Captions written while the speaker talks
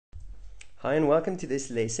Hi and welcome to this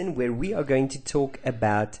lesson where we are going to talk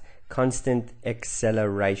about constant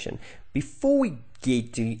acceleration. Before we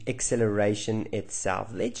get to acceleration itself,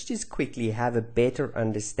 let's just quickly have a better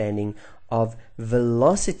understanding of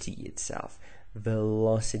velocity itself.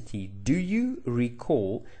 Velocity. Do you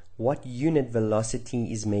recall what unit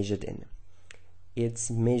velocity is measured in? It's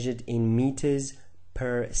measured in meters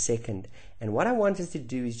per second. And what I want us to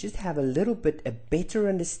do is just have a better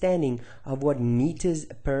understanding of what meters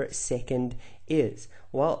per second is.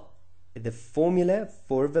 Well, the formula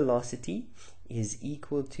for velocity is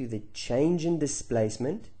equal to the change in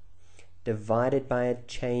displacement divided by a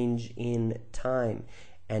change in time.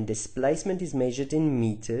 And displacement is measured in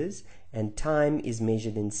meters and time is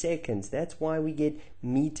measured in seconds. That's why we get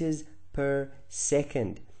meters per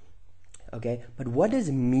second. Okay, but what does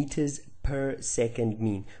meters per second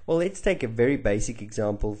mean? Well, let's take a very basic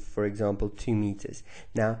example, for example, 2 meters.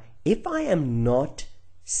 Now, if I am not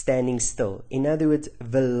standing still, in other words,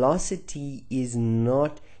 velocity is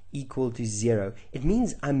not equal to 0, it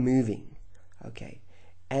means I'm moving. Okay,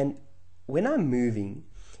 and when I'm moving,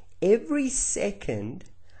 every second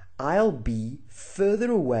I'll be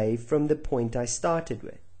further away from the point I started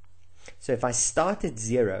with. So if I start at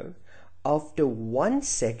 0, after 1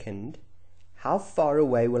 second, how far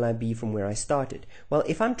away will I be from where I started? Well,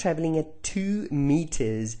 if I'm traveling at 2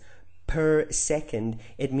 meters per second,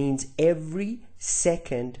 it means every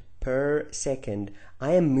second per second,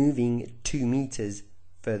 I am moving 2 meters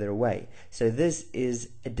further away. So this is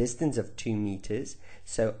a distance of 2 meters.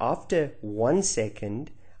 So after 1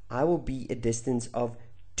 second, I will be a distance of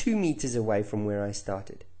 2 meters away from where I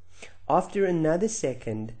started. After another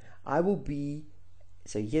second,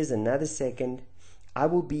 so here's another second, I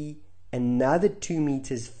will be another 2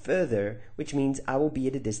 meters further, which means I will be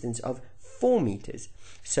at a distance of 4 meters.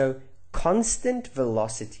 So constant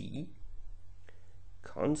velocity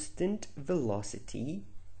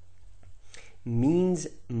means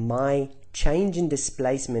my change in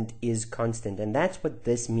displacement is constant, and that's what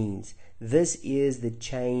this means. This is the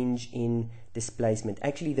change in displacement,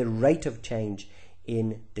 actually the rate of change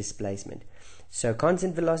in displacement. So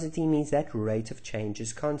constant velocity means that rate of change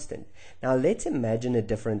is constant. Now let's imagine a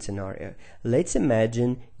different scenario. Let's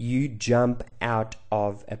imagine you jump out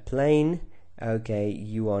of a plane. Okay,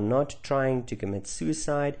 you are not trying to commit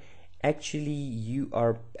suicide. Actually, you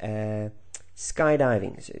are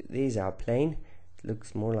skydiving. So there's our plane. It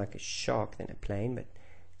looks more like a shark than a plane, but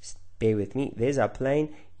just bear with me. There's our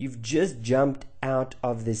plane. You've just jumped out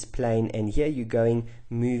of this plane, and here you're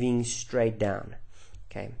moving straight down.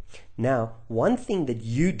 Okay. Now, one thing that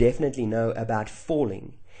you definitely know about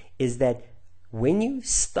falling is that when you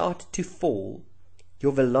start to fall,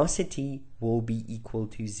 your velocity will be equal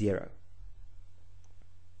to 0.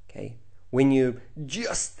 Okay. When you're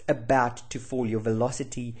just about to fall, your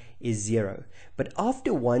velocity is 0. But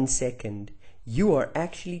after 1 second, you are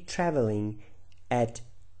actually traveling at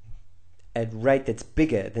a rate that's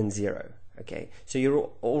bigger than 0. Okay. So you're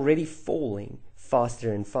already falling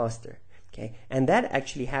faster and faster. Okay, and that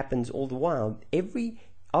actually happens all the while.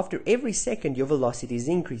 After every second, your velocity is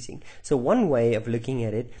increasing. So one way of looking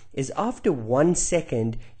at it is after 1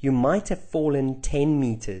 second, you might have fallen 10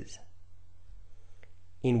 meters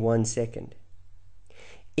in 1 second.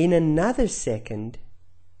 In another second,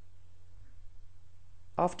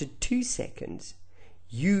 after 2 seconds,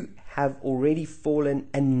 you have already fallen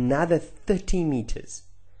another 30 meters,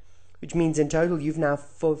 which means in total you've now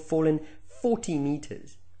fallen 40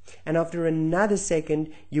 meters. And after another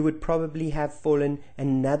second, you would probably have fallen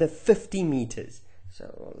another 50 meters.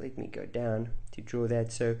 So let me go down to draw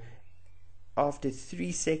that. So after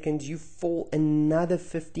 3 seconds, you fall another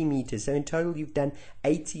 50 meters. So in total, you've done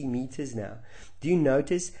 80 meters now. Do you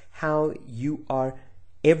notice how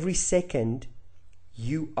every second,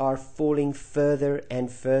 you are falling further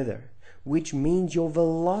and further, which means your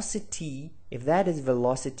velocity, if that is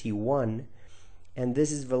velocity 1, and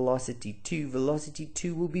this is velocity 2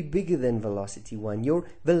 will be bigger than velocity 1. Your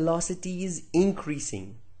velocity is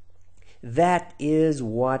increasing. That is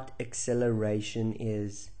what acceleration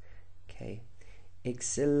is. Okay,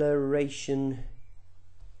 acceleration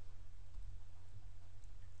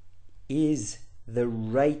is the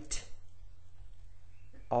rate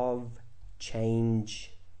of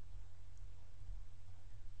change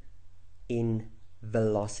in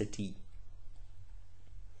velocity.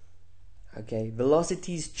 Okay,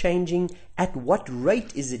 velocity is changing. At what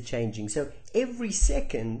rate is it changing? So every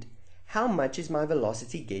second, how much is my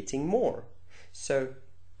velocity getting more? So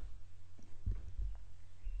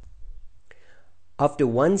after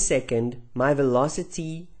 1 second, my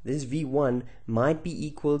velocity, this v1, might be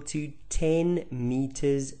equal to 10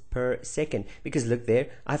 meters per second. Because look there,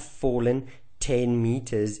 I've fallen 10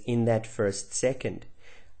 meters in that first second.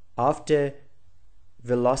 After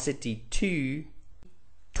velocity 2,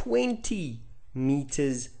 20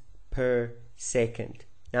 meters per second.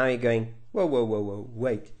 Now you're going, whoa,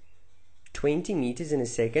 wait. 20 meters in a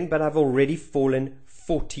second, but I've already fallen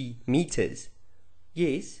 40 meters.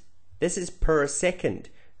 Yes, this is per second,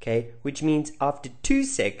 okay, which means after 2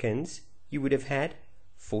 seconds, you would have had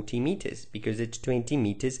 40 meters because it's 20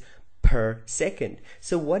 meters per second.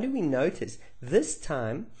 So what do we notice? This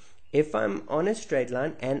time, if I'm on a straight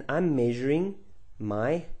line and I'm measuring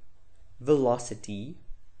my velocity,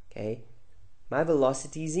 okay, my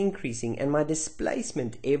velocity is increasing and my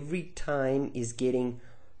displacement every time is getting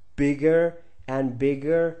bigger and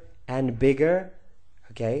bigger and bigger,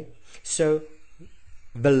 okay? So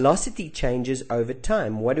velocity changes over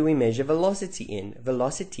time. What do we measure velocity in?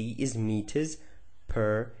 Velocity is meters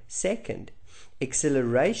per second.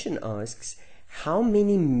 Acceleration asks how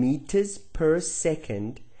many meters per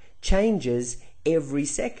second changes every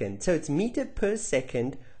second. So it's meter per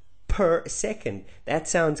second. That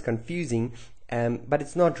sounds confusing, but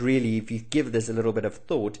it's not really if you give this a little bit of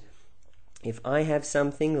thought. If I have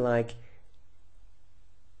something like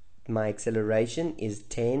my acceleration is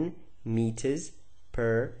 10 meters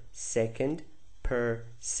per second,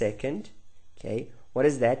 okay, what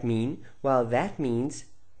does that mean? Well, that means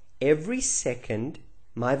every second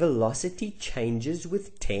my velocity changes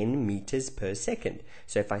with 10 meters per second.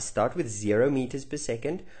 So if I start with 0 meters per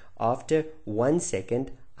second, after 1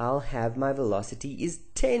 second I'll have my velocity is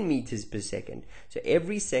 10 meters per second. So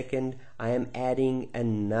every second I am adding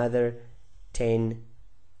another 10.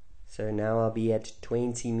 So now I'll be at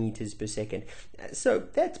 20 meters per second. So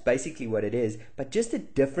that's basically what it is, but just a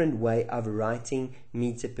different way of writing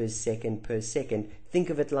meter per second per second. Think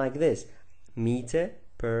of it like this: meter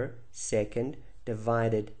per second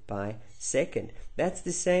divided by second. That's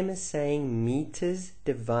the same as saying meters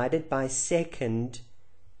divided by second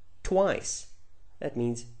twice. That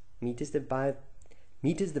means meters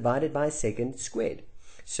divided by second squared.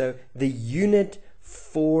 So the unit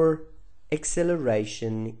for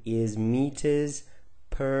acceleration is meters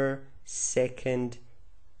per second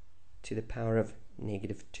to the power of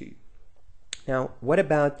 -2. Now, what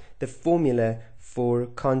about the formula for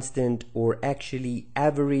constant, or actually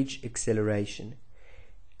average acceleration?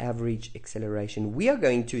 Average acceleration. We are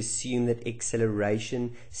going to assume that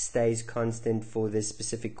acceleration stays constant for this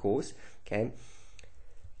specific course. Okay.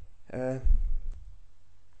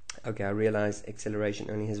 Okay, I realize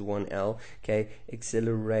acceleration only has one L. Okay,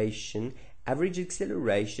 acceleration, average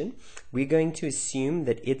acceleration, we're going to assume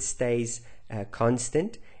that it stays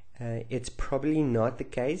constant. It's probably not the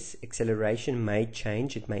case. Acceleration may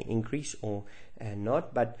change, it may increase or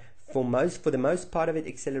not, but for the most part of it,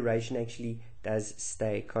 acceleration actually does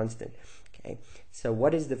stay constant. Okay, so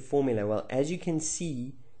what is the formula? Well, as you can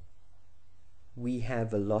see, we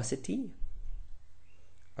have velocity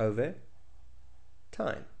over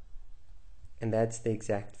time. And that's the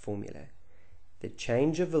exact formula. The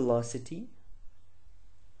change of velocity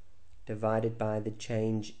divided by the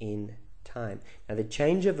change in time. Now the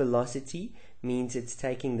change of velocity means it's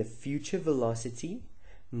taking the future velocity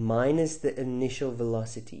minus the initial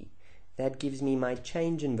velocity. That gives me my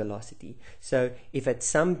change in velocity. So if at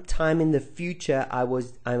some time in the future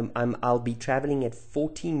I'll be traveling at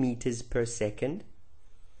 40 meters per second,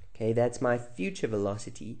 okay, that's my future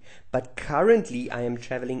velocity. But currently I am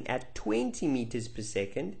traveling at 20 meters per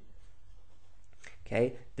second.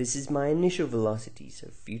 Okay, this is my initial velocity. So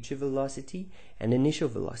future velocity and initial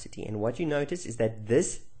velocity. And what you notice is that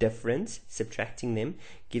this difference, subtracting them,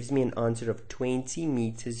 gives me an answer of 20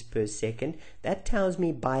 meters per second. That tells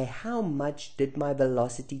me by how much did my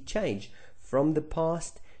velocity change. From the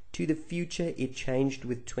past to the future, it changed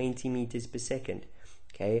with 20 meters per second.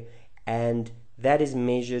 Okay, and that is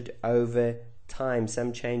measured over time,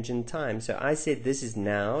 some change in time. So I said this is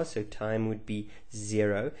now, so time would be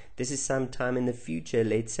 0. This is some time in the future,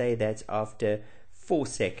 let's say that's after 4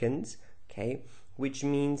 seconds, okay, which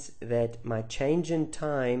means that my change in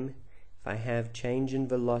time, if I have change in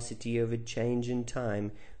velocity over change in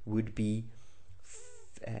time, would be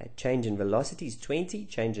change in velocity is 20,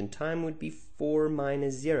 change in time would be 4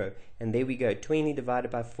 minus 0, and there we go. 20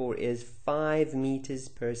 divided by 4 is 5 meters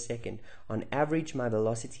per second. On average, my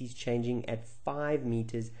velocity is changing at 5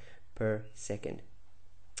 meters per second.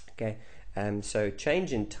 Okay, so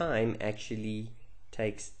change in time actually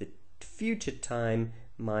takes the future time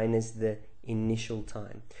minus the initial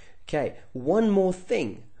time. Okay, one more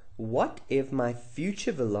thing. What if my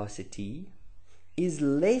future velocity is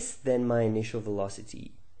less than my initial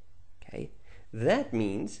velocity. Okay, that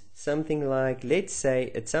means something like, let's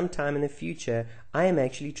say at some time in the future, I am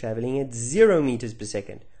actually traveling at 0 meters per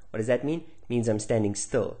second. What does that mean? It means I'm standing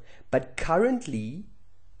still. But currently,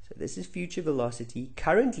 so this is future velocity,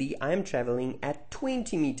 currently I am traveling at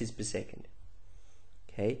 20 meters per second.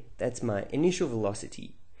 Okay, that's my initial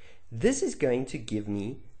velocity. This is going to give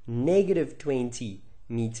me negative 20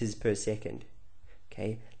 meters per second.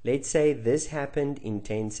 Okay, let's say this happened in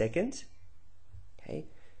 10 seconds. Okay,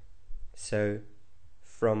 so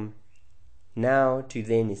from now to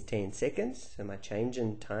then is 10 seconds. So my change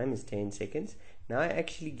in time is 10 seconds. Now I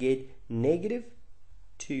actually get negative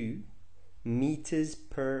 2 meters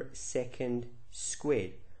per second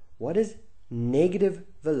squared. What does negative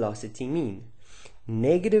velocity mean?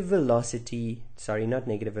 Negative velocity, sorry, not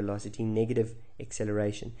negative velocity, negative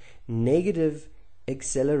acceleration. Negative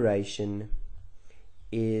acceleration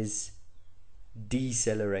is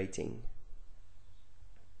decelerating.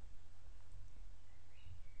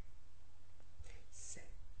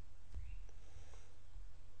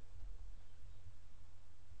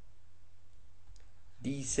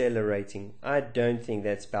 Decelerating. I don't think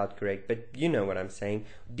that's spelled correct, but you know what I'm saying.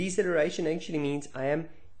 Deceleration actually means I am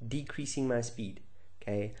decreasing my speed.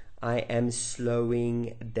 Okay, I am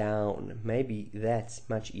slowing down. Maybe that's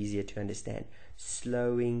much easier to understand.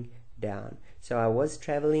 Slowing down. So I was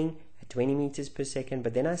traveling at 20 meters per second,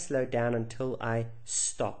 but then I slowed down until I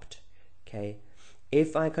stopped. Okay,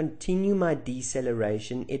 if I continue my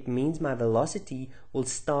deceleration, it means my velocity will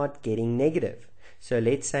start getting negative. So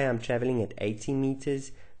let's say I'm traveling at 80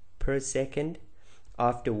 meters per second.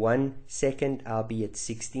 After 1 second, I'll be at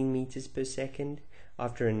 16 meters per second.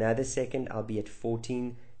 After another second, I'll be at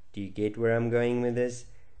 14. Do you get where I'm going with this?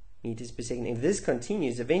 Meters per second. If this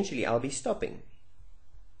continues, eventually I'll be stopping.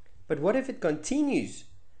 But what if it continues?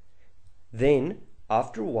 Then,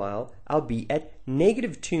 after a while, I'll be at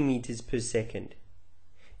negative 2 meters per second.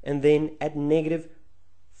 And then at negative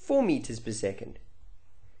 4 meters per second.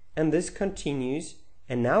 And this continues,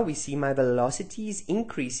 and now we see my velocity is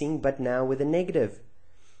increasing, but now with a negative.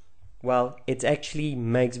 Well, it actually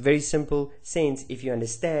makes very simple sense if you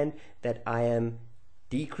understand that I am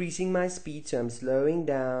decreasing my speed, so I'm slowing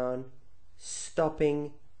down,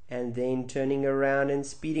 stopping, and then turning around and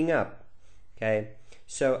speeding up. Okay,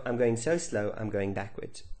 so I'm going so slow, I'm going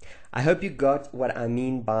backwards. I hope you got what I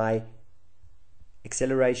mean by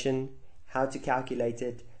acceleration, how to calculate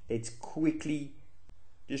it. Let's quickly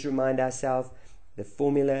just remind ourselves the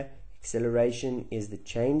formula. Acceleration is the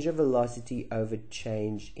change of velocity over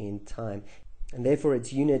change in time, and therefore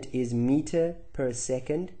its unit is meter per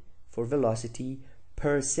second for velocity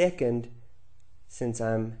per second, since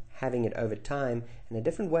I'm having it over time. And a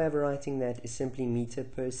different way of writing that is simply meter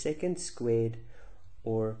per second squared,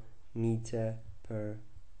 or meter per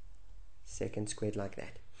second squared, like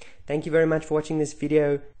that. Thank you very much for watching this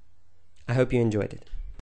video. I hope you enjoyed it.